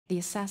The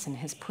assassin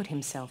has put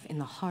himself in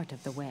the heart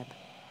of the web.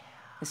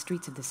 The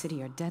streets of the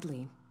city are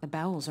deadly. The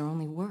Bowels are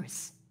only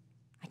worse.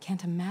 I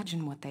can't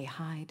imagine what they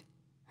hide,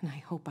 and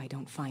I hope I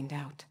don't find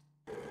out.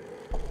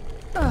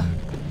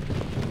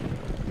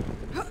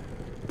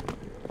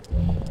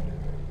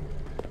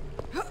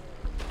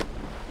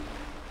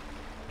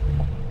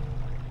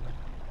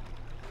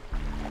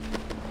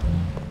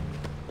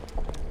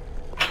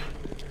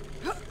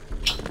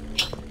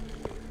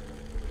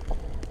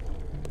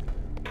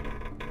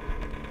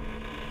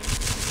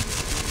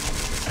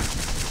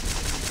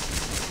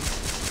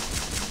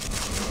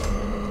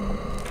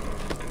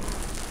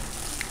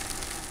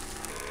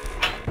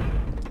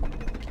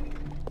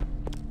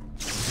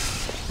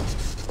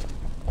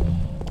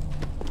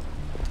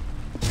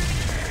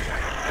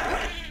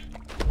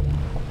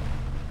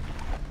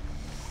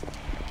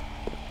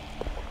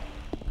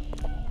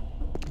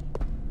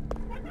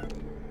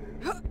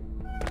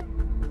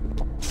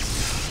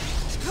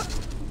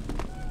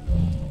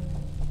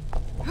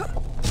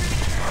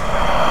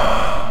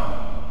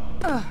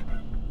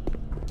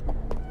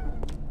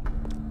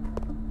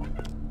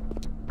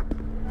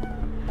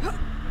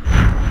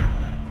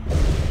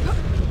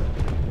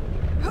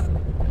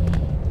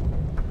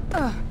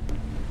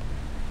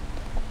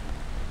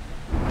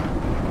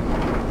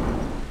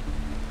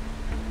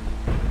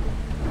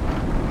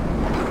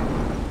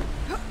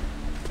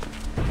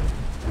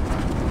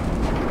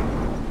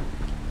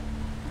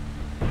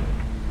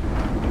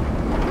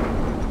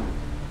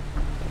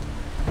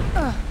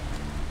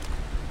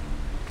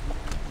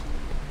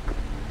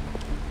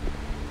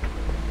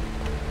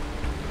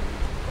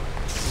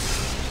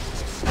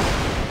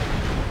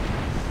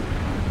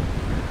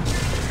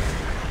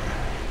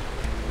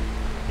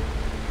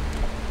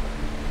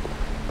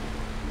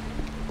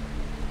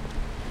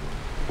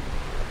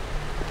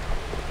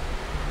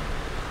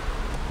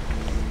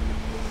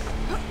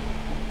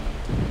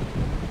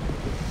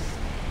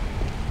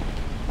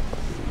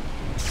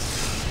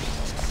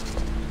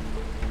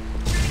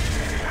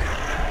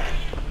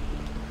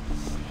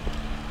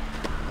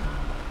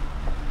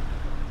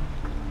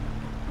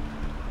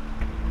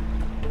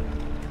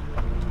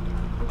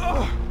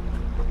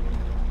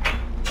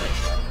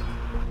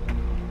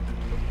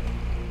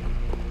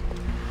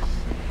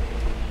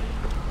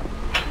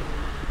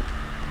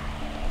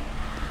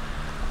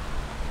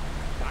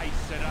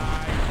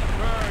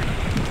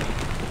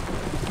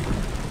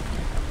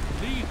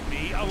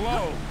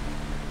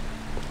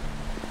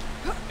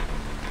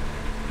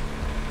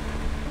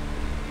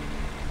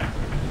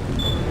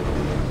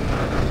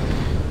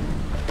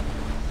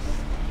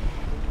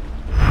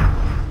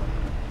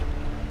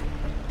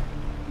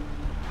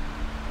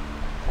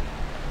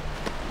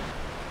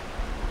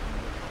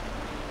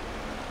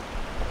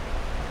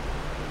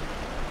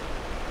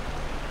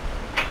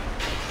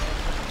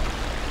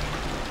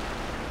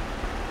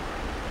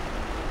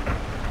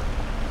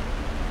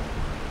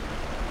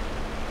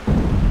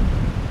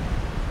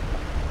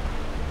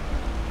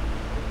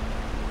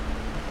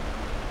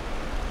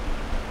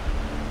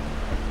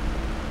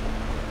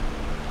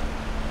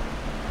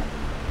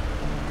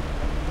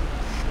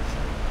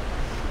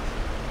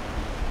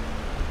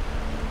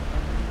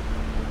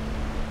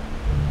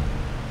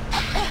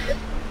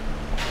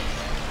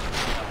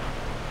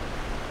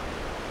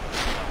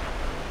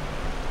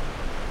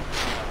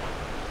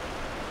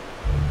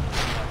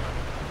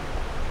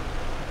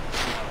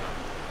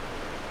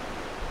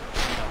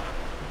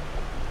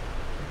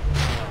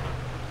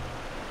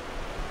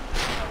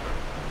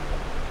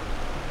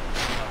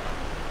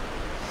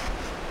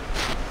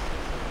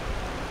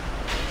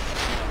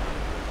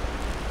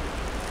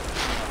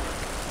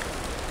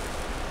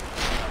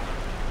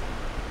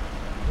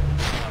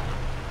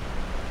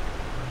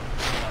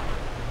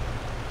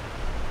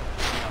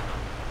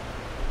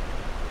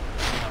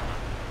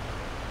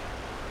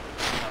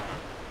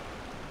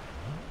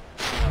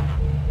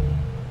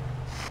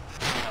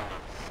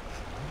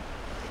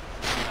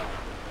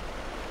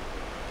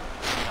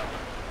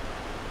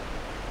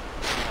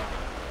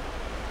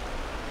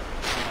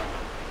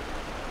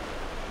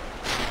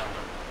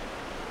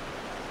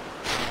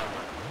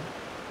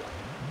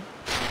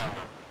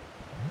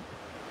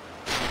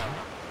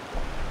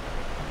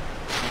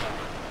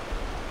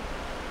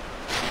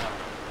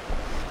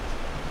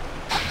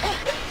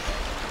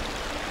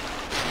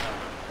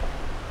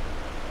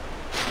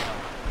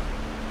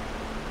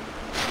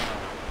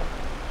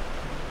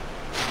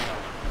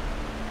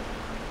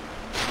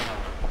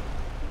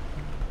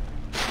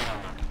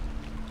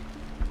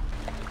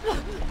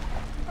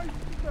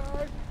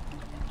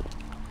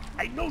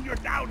 I know you're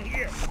down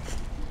here.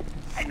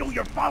 I know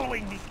you're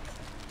following me.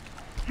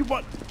 You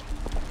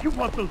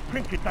want those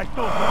trinkets I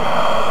stole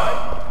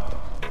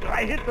from you.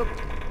 I hid them.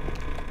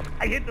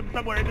 I hid them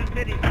somewhere in the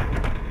city.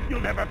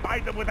 You'll never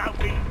find them without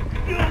me.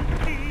 You'll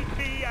see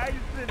me,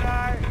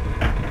 Shadar.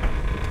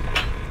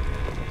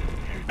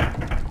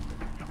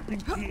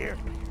 Something's here.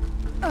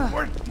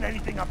 Worse than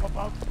anything up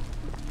above.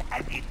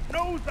 And it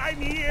knows I'm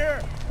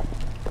here.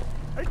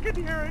 I can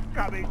hear it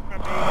coming for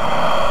me.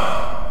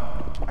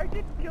 I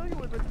didn't kill you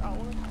with a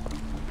towel.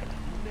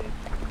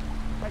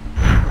 I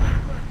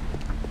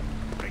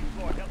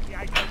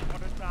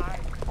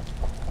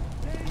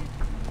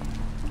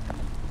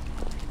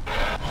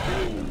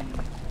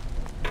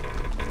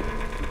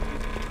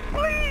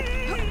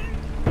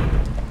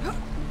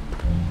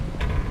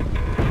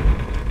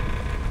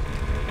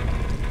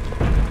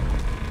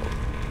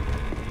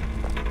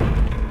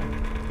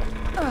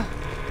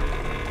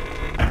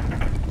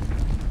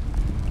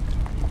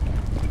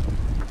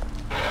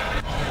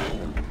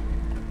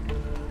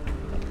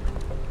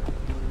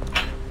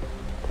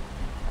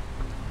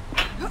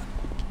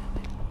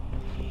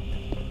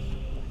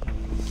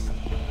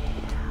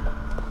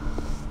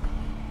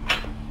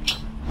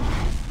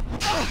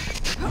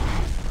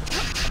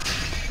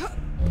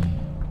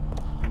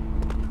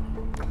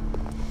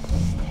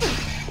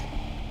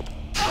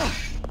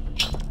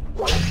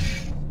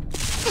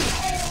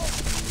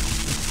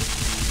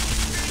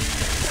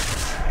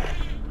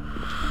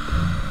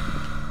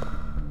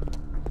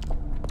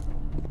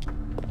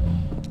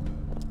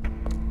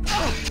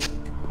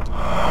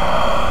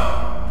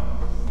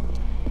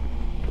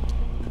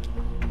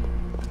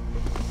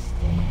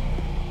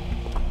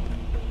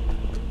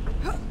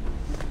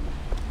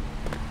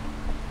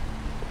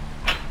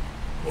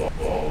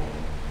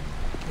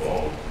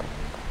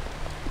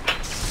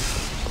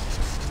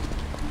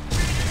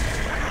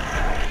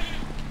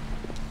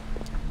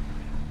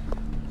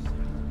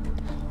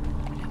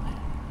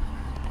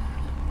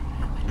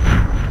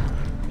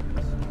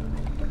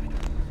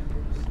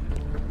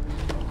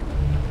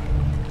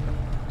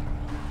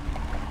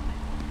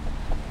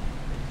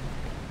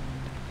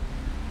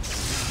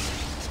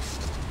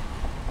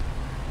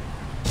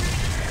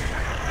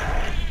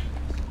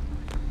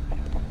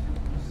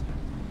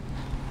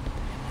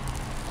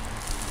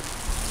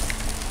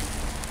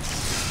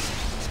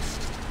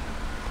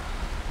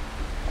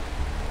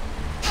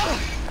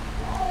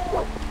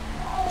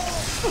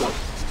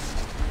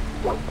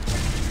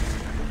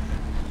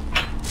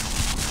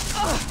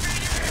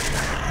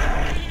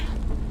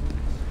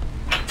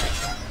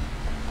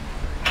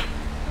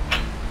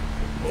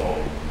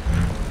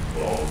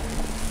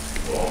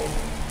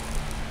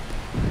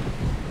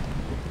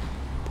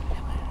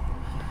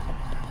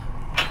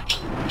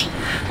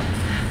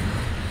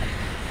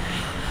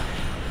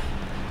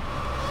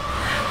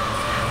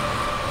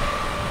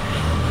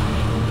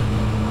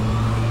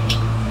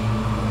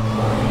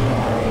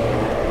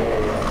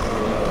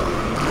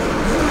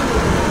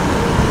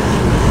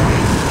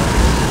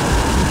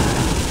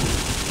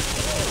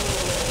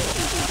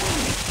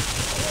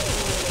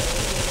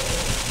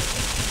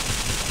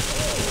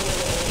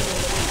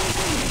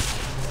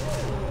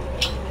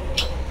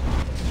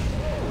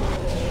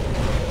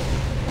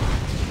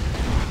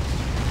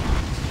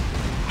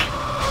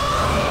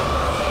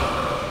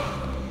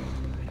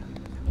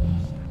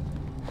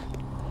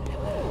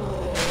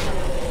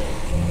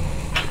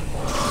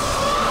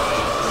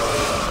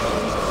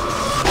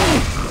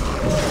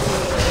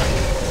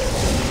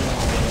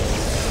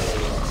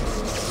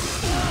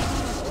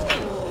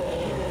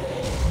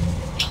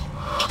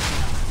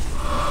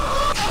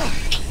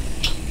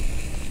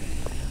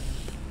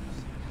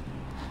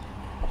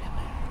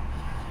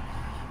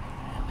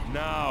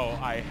Now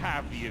I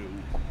have you.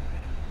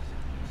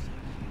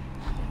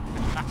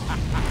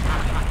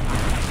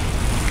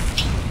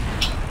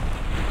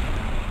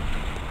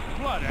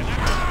 Blood and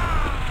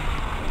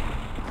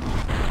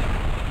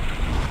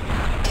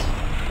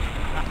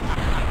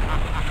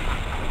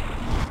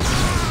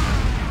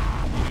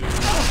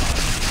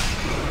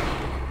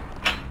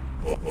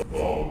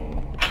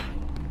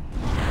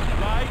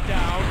lie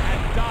down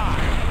and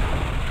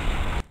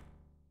die.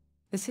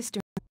 The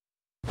sister...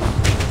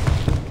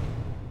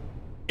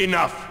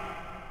 Enough!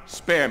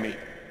 Spare me.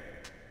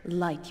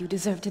 Light, you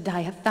deserve to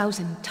die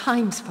 1,000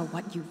 times for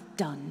what you've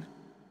done.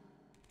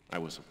 I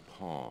was a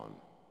pawn,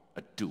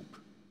 a dupe.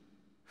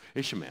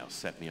 Ishmael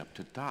set me up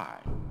to die.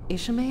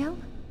 Ishmael?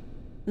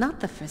 Not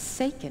the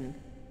Forsaken.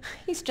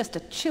 He's just a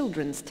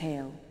children's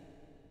tale.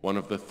 One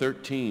of the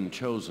 13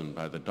 chosen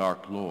by the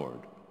Dark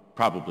Lord.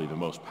 Probably the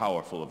most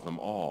powerful of them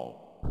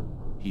all.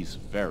 He's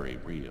very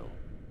real.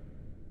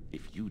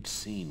 If you'd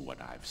seen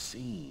what I've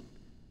seen...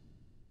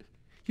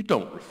 You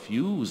don't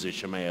refuse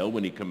Ishmael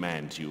when he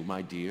commands you,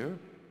 my dear.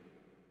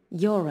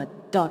 You're a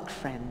dark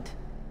friend.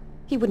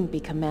 He wouldn't be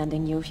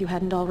commanding you if you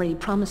hadn't already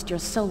promised your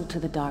soul to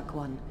the Dark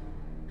One.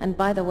 And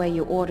by the way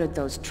you ordered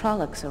those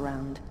Trollocs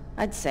around,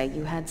 I'd say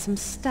you had some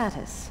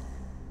status.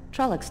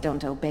 Trollocs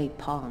don't obey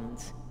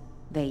pawns.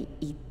 They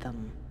eat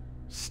them.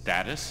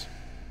 Status?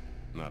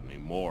 Not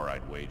anymore,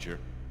 I'd wager.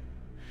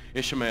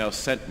 Ishmael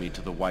sent me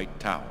to the White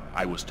Tower.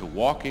 I was to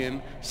walk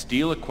in,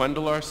 steal a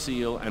Quendalar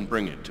seal, and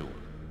bring it to him.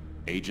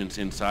 Agents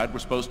inside were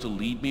supposed to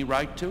lead me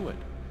right to it.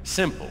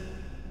 Simple.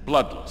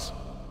 Bloodless.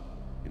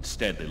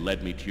 Instead, they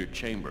led me to your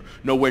chamber,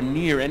 nowhere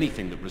near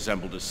anything that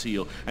resembled a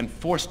seal, and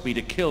forced me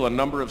to kill a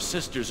number of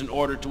sisters in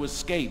order to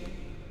escape.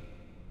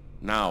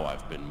 Now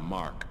I've been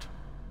marked.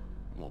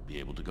 I won't be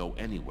able to go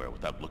anywhere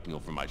without looking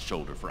over my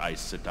shoulder for Aes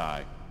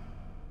Sedai.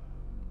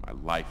 My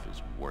life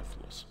is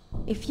worthless.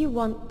 If you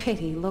want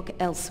pity, look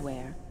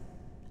elsewhere.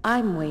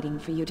 I'm waiting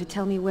for you to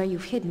tell me where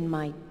you've hidden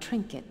my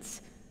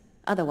trinkets.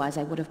 Otherwise,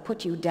 I would have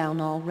put you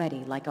down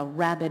already, like a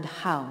rabid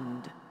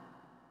hound.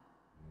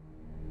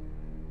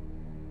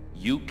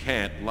 You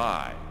can't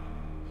lie.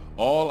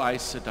 All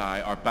Aes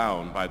Sedai are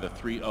bound by the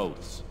 3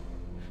 oaths.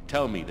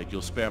 Tell me that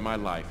you'll spare my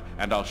life,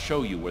 and I'll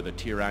show you where the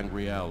Tir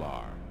Angriel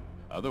are.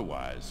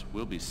 Otherwise,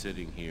 we'll be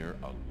sitting here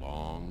a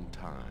long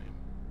time.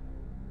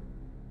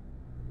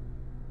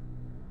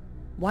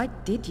 Why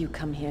did you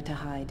come here to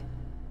hide?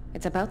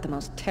 It's about the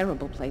most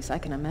terrible place I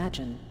can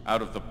imagine.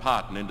 Out of the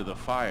pot and into the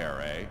fire,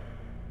 eh?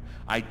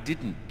 I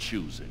didn't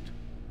choose it.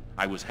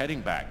 I was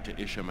heading back to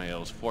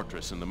Ishmael's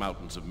fortress in the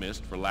Mountains of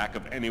Mist for lack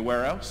of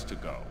anywhere else to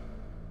go.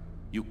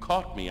 You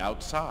caught me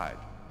outside.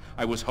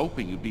 I was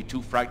hoping you'd be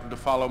too frightened to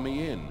follow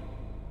me in.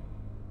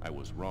 I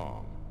was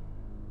wrong.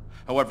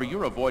 However,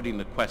 you're avoiding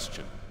the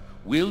question.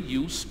 Will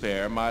you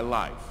spare my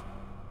life?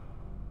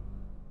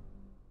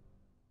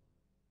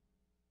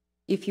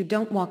 If you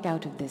don't walk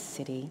out of this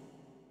city,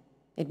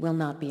 it will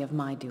not be of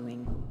my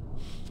doing.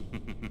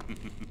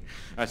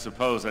 I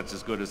suppose that's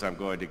as good as I'm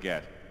going to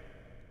get.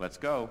 Let's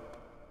go.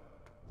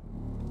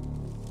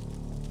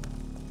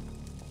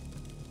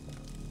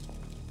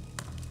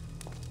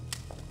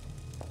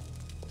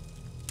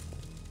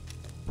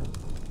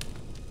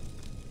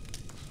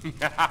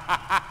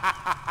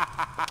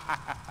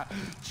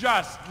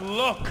 Just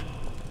look!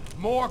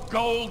 More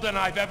gold than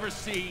I've ever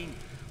seen.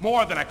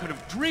 More than I could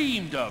have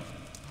dreamed of.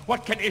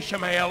 What can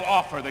Ishmael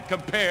offer that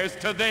compares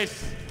to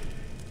this?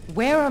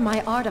 Where are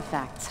my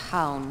artifacts,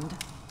 hound?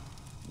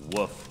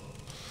 Woof.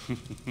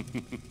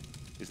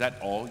 Is that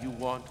all you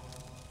want?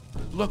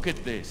 Look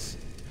at this.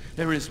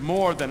 There is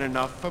more than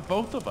enough for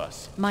both of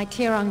us. My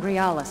Tir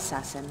Angriel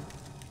assassin.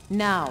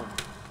 Now.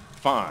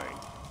 Fine.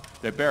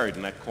 They're buried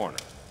in that corner.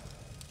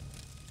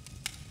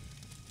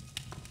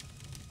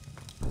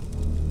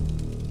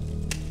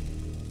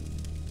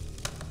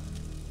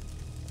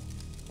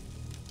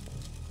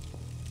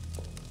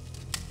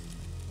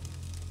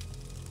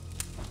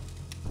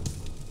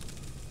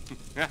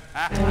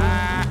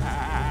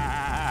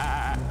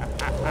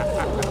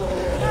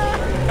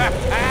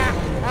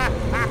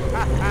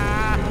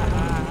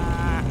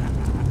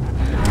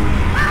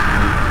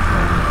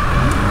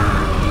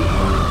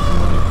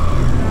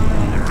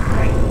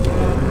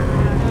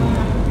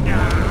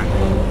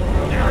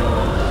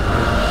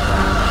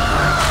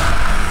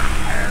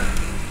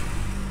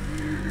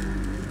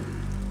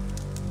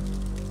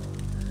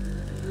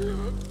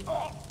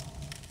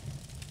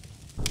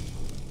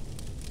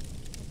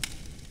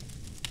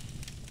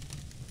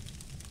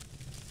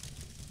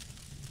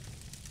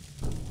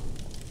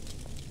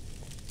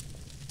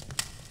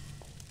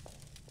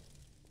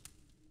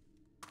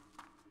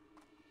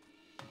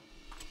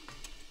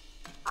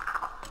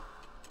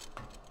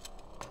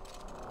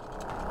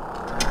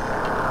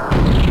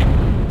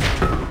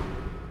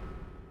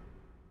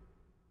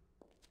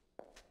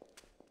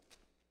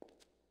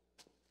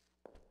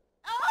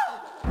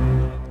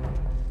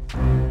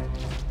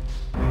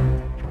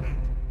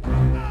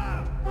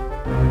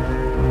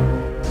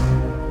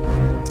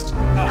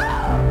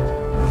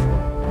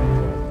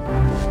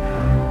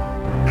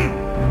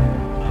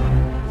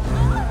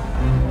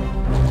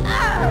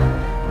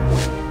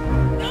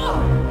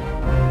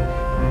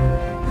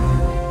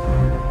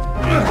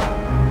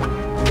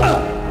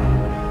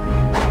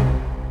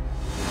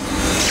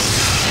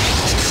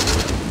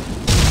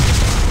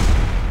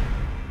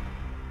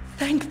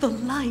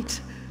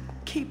 light!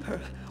 Keep her.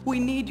 We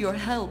need your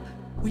help.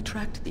 We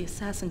tracked the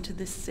assassin to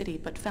this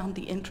city, but found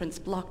the entrance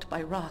blocked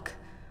by rock.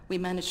 We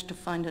managed to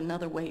find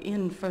another way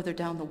in further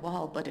down the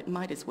wall, but it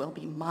might as well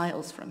be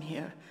miles from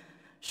here.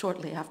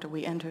 Shortly after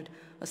we entered,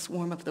 a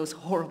swarm of those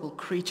horrible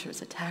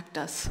creatures attacked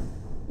us.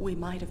 We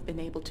might have been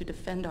able to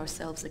defend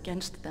ourselves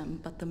against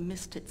them, but the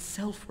mist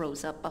itself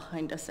rose up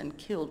behind us and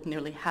killed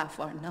nearly half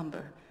our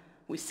number.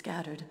 We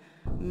scattered.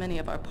 Many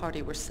of our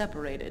party were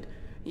separated.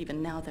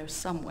 Even now they're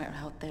somewhere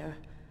out there.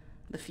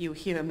 The few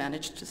here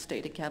managed to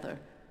stay together.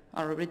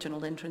 Our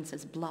original entrance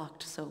is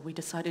blocked, so we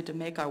decided to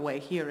make our way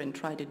here and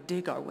try to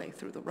dig our way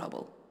through the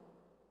rubble.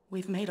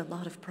 We've made a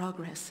lot of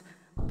progress,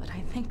 but I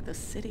think the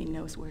city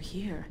knows we're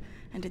here,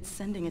 and it's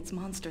sending its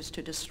monsters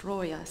to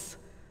destroy us.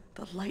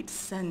 The light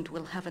send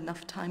will have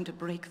enough time to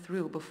break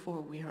through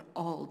before we are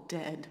all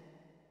dead.